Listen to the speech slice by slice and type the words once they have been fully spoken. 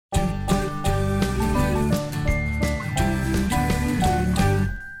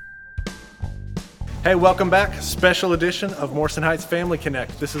Hey, welcome back. Special edition of Morrison Heights Family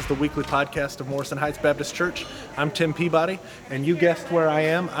Connect. This is the weekly podcast of Morrison Heights Baptist Church. I'm Tim Peabody, and you guessed where I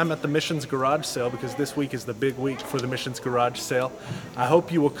am. I'm at the Missions Garage Sale because this week is the big week for the Missions Garage Sale. I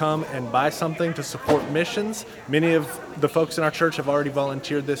hope you will come and buy something to support missions. Many of the folks in our church have already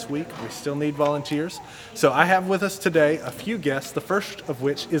volunteered this week. We still need volunteers. So I have with us today a few guests, the first of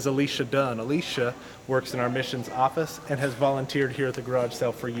which is Alicia Dunn. Alicia works in our missions office and has volunteered here at the garage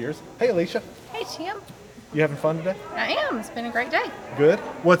sale for years. Hey, Alicia. Hey, Tim. You having fun today? I am. It's been a great day. Good.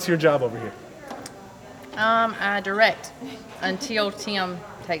 What's your job over here? I direct until Tim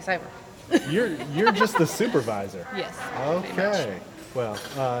takes over. You're just the supervisor. Yes. Okay. Well,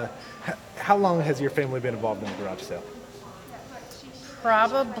 how long has your family been involved in the garage sale?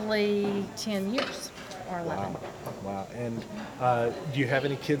 Probably 10 years or 11. Wow. And do you have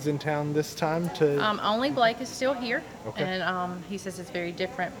any kids in town this time to? Only Blake is still here. Okay. And he says it's very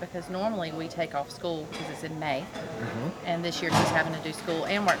different because normally we take off school because it's in May. Mm-hmm. And this year he's having to do school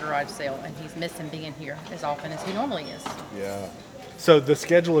and work garage sale, and he's missing being here as often as he normally is. Yeah. So the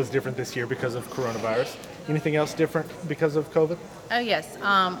schedule is different this year because of coronavirus. Anything else different because of COVID? Oh, yes.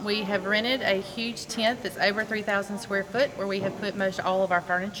 We have rented a huge tent that's over 3,000 square foot where we have put most all of our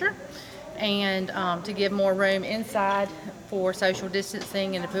furniture. And to give more room inside for social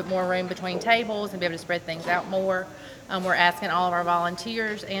distancing and to put more room between tables and be able to spread things out more. We're asking all of our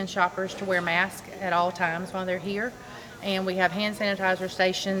volunteers and shoppers to wear masks at all times while they're here. And we have hand sanitizer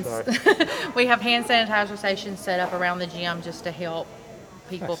stations. We have hand sanitizer stations set up around the gym just to help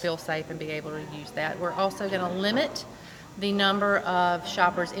people feel safe and be able to use that. We're also going to limit the number of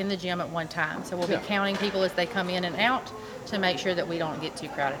shoppers in the gym at one time. So we'll be counting people as they come in and out to make sure that we don't get too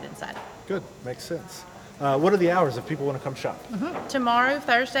crowded inside. Good. Makes sense. What are the hours if people want to come shop? Mm-hmm. Tomorrow,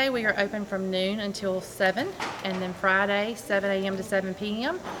 Thursday, we are open from noon until 7, and then Friday, 7 a.m. to 7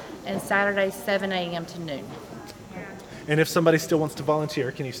 p.m., and Saturday, 7 a.m. to noon. And if somebody still wants to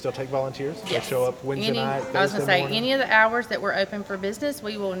volunteer, can you still take volunteers? Yes. They show up Wednesday night, Thursday I was going to say, morning? any of the hours that we're open for business,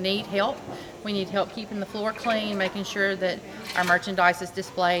 we will need help. We need help keeping the floor clean, making sure that our merchandise is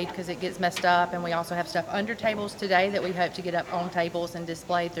displayed because it gets messed up. And we also have stuff under tables today that we hope to get up on tables and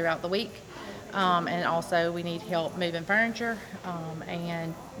displayed throughout the week. And also we need help moving furniture.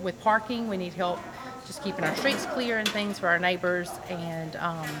 And with parking, we need help just keeping our streets clear and things for our neighbors. And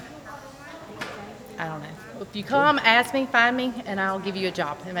I don't know. If you come, ask me, find me, and I'll give you a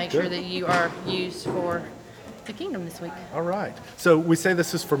job and make sure that you are used for the kingdom this week. All right. So we say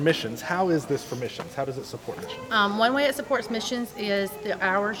this is for missions. How is this for missions? How does it support missions? One way it supports missions is the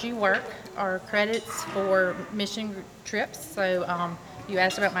hours you work are credits for mission trips. So you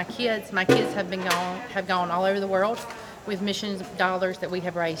asked about my kids. My kids have gone all over the world with missions dollars that we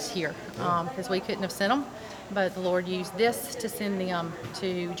have raised here because we couldn't have sent them. But the Lord used this to send them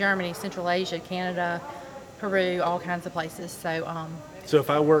to Germany, Central Asia, Canada, Peru, all kinds of places. So if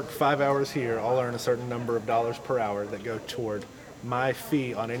I work 5 hours here, I'll earn a certain number of dollars per hour that go toward my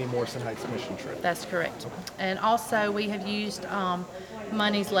fee on any Morrison Heights mission trip. That's correct. And also we have used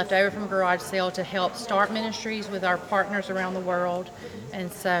monies left over from garage sale to help start ministries with our partners around the world.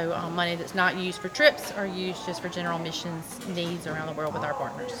 And so money that's not used for trips are used just for general missions needs around the world with our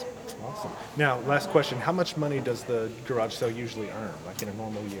partners. Awesome. Now, last question. How much money does the garage sale usually earn, like in a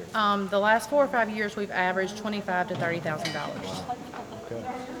normal year? The last 4 or 5 years, we've averaged $25,000 to $30,000. Okay.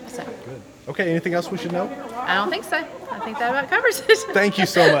 So, Good. Okay, anything else we should know? I don't think so. I think that about covers it. Thank you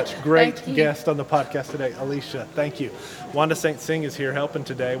so much. Great Thank you. guest on the podcast today, Alicia. Thank you. Wanda St. Sing is here helping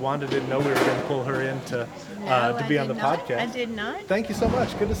today. Wanda didn't know we were going to pull her in to be on the podcast. I did not. Thank you so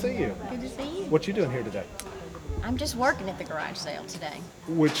much. Good to see you. Good to see you. What you doing here today? I'm just working at the garage sale today.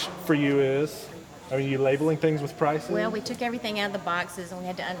 Which for you is, are you labeling things with prices? Well, we took everything out of the boxes and we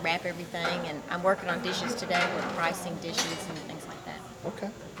had to unwrap everything, and I'm working on dishes today. We're pricing dishes and things like that. Okay.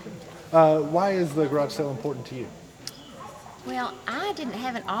 Why is the garage sale important to you? Well, I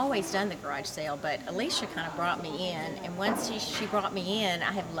haven't always done the garage sale, but Alicia kind of brought me in, and once she brought me in,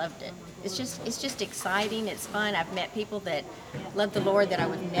 I have loved it. It's just exciting. It's fun. I've met people that love the Lord that I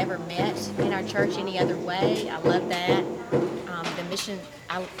would have never met in our church any other way. I love that. The mission,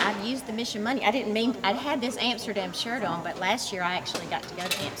 I've used the mission money. I had this Amsterdam shirt on, but last year I actually got to go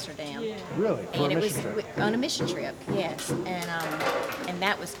to Amsterdam. Really? For And a it mission was trip? on a mission trip, yes, and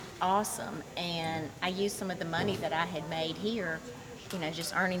that was awesome. And I used some of the money that I had made here,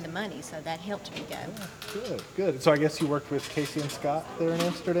 just earning the money, so that helped me go. Good. So I guess you worked with Casey and Scott there in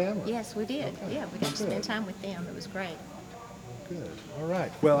Amsterdam? Or? Yes, we did. Okay. Yeah, we got to Good. spend time with them. It was great. Good. All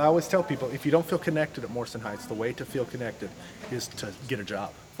right. Well, I always tell people, if you don't feel connected at Morrison Heights, the way to feel connected is to get a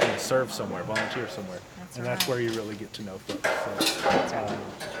job, and to serve somewhere, volunteer somewhere. That's where you really get to know folks. So,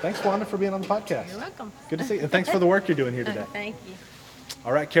 thanks, Wanda, for being on the podcast. You're welcome. Good to see you. And thanks for the work you're doing here today. Thank you.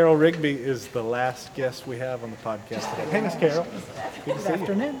 All right, Carol Rigby is the last guest we have on the podcast today. Hey, Miss Carol. Good to see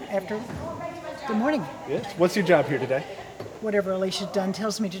you. Good morning. Yes. What's your job here today? Whatever Alicia Dunn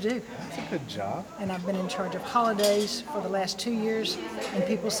tells me to do. That's a good job. And I've been in charge of holidays for the last 2 years. And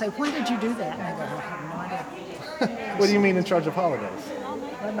people say, why did you do that? And I go, I have no idea. What do you mean in charge of holidays?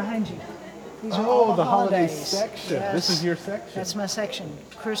 Right behind you. These are all the holiday holidays. section. Yes. This is your section. That's my section.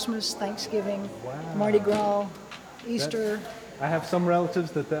 Christmas, Thanksgiving, Wow. Mardi Gras, Easter. I have some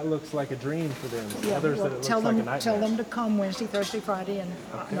relatives that looks like a dream for them. Others well, that it looks tell like a them, nightmare. tell them to come Wednesday, Thursday, Friday, and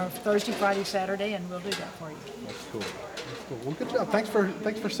no, Thursday, Friday, Saturday, and we'll do that for you. That's cool. That's cool. Well, good job. Thanks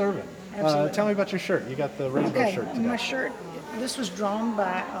for serving. Absolutely. Tell me about your shirt. You got the rainbow Okay, shirt today. my shirt, this was drawn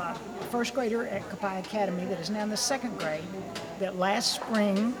by a first grader at Copiah Academy that is now in the second grade that last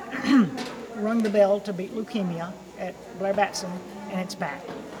spring rung the bell to beat leukemia at Blair Batson, and it's back.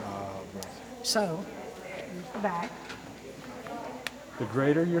 So, here's the back, The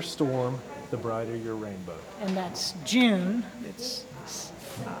greater your storm, the brighter your rainbow. and that's June.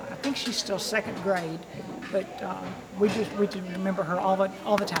 I think she's still second grade, but we just remember her all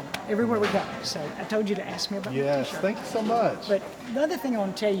the time, everywhere we go. So I told you to ask me about my Yes, t-shirt. thank you so much. But the other thing I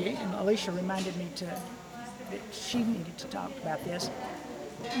want to tell you, and Alicia reminded me that she needed to talk about this.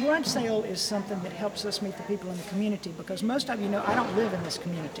 Garage sale is something that helps us meet the people in the community because most of you know I don't live in this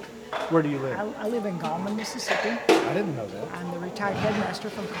community. Where do you live? I live in Gallman, Mississippi. I didn't know that. I'm the retired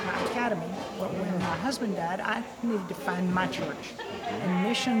headmaster from Copiah Academy. But when my husband died, I needed to find my church. And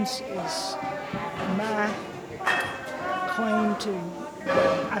missions is my claim to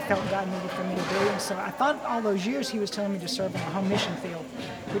I felt God needed for me to do. And so I thought all those years he was telling me to serve in a home mission field,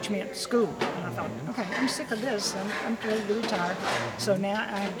 which meant school. And I thought, okay, I'm sick of this. I'm ready to retire. So now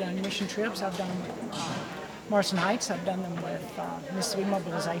I've done mission trips. I've done them with Morrison Heights. I've done them with Mississippi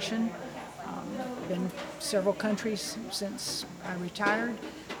Mobilization. Been several countries since I retired.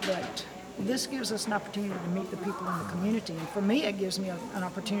 But this gives us an opportunity to meet the people in the community. And for me, it gives me an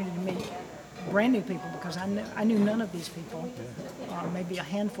opportunity to meet brand new people because I knew none of these people, maybe a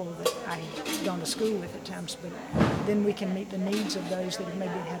handful that I'd gone to school with at times, but then we can meet the needs of those that have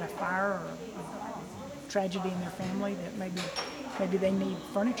maybe had a fire or a tragedy in their family, that maybe they need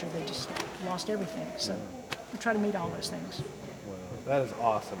furniture, they just lost everything. So we try to meet all those things. Well, that is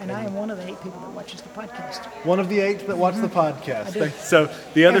awesome. And I am one of the 8 people that watches the podcast. One of the 8 that watch the podcast. I do. So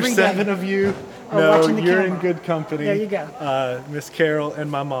the other Every day. 7 of you Are know watching the you're in camera. good company. There you go. Miss Carol and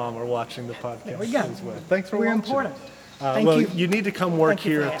my mom are watching the podcast There we go. as well. Thanks for We're watching. important. Thank well, you. need to come work Thank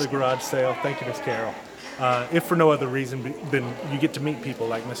you here for at the asking. garage sale. Thank you, Miss Carol. If for no other reason, then you get to meet people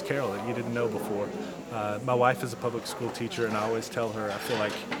like Miss Carol that you didn't know before. My wife is a public school teacher, and I always tell her I feel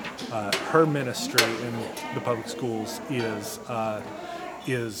like her ministry in the public schools is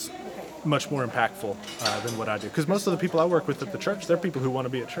much more impactful than what I do. Because most of the people I work with at the church, they're people who want to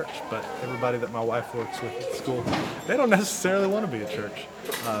be at church. But everybody that my wife works with at school, they don't necessarily want to be at church.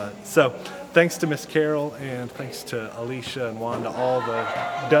 So thanks to Miss Carol and thanks to Alicia and Wanda, all the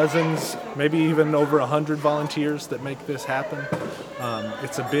dozens, maybe even over 100 volunteers that make this happen.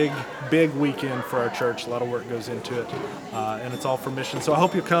 It's a big weekend for our church. A lot of work goes into it, and it's all for mission. So I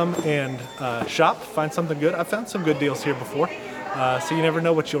hope you come and shop, find something good. I found some good deals here before. So you never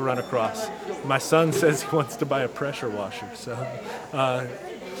know what you'll run across. My son says he wants to buy a pressure washer, so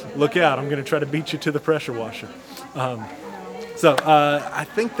look out. I'm going to try to beat you to the pressure washer. So I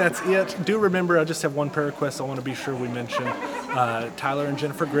think that's it. Do remember, I just have one prayer request I want to be sure we mention. Tyler and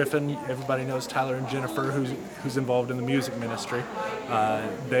Jennifer Griffin. Everybody knows Tyler and Jennifer, who's involved in the music ministry.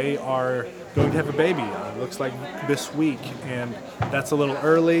 They are going to have a baby. Looks like this week, and that's a little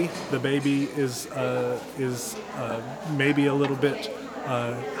early. The baby is maybe a little bit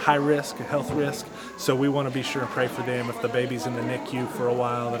high risk, health risk. So we want to be sure and pray for them. If the baby's in the NICU for a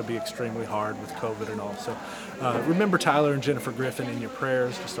while, that'll be extremely hard with COVID and all. So remember Tyler and Jennifer Griffin in your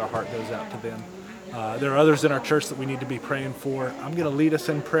prayers. Just our heart goes out to them. There are others in our church that we need to be praying for. I'm going to lead us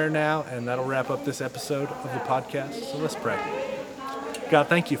in prayer now, and that'll wrap up this episode of the podcast. So let's pray. God,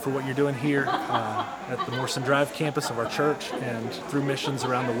 thank you for what you're doing here at the Morrison Drive campus of our church and through missions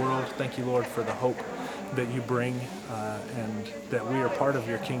around the world. Thank you, Lord, for the hope that you bring and that we are part of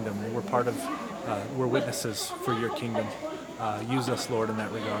your kingdom. We're witnesses for your kingdom. Use us, Lord, in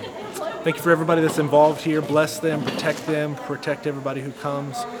that regard. Thank you for everybody that's involved here. Bless them, protect everybody who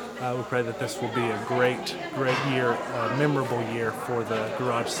comes. We pray that this will be a great year, a memorable year for the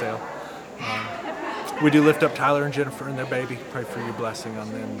garage sale. We do lift up Tyler and Jennifer and their baby. Pray for your blessing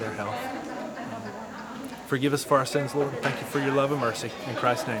on them, their health. Forgive us for our sins, Lord. Thank you for your love and mercy. In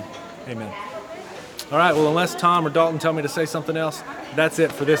Christ's name, amen. All right, well, unless Tom or Dalton tell me to say something else, that's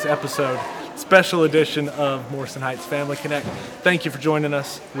it for this episode. Special edition of Morrison Heights Family Connect. Thank you for joining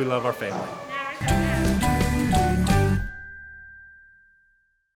us. We love our family.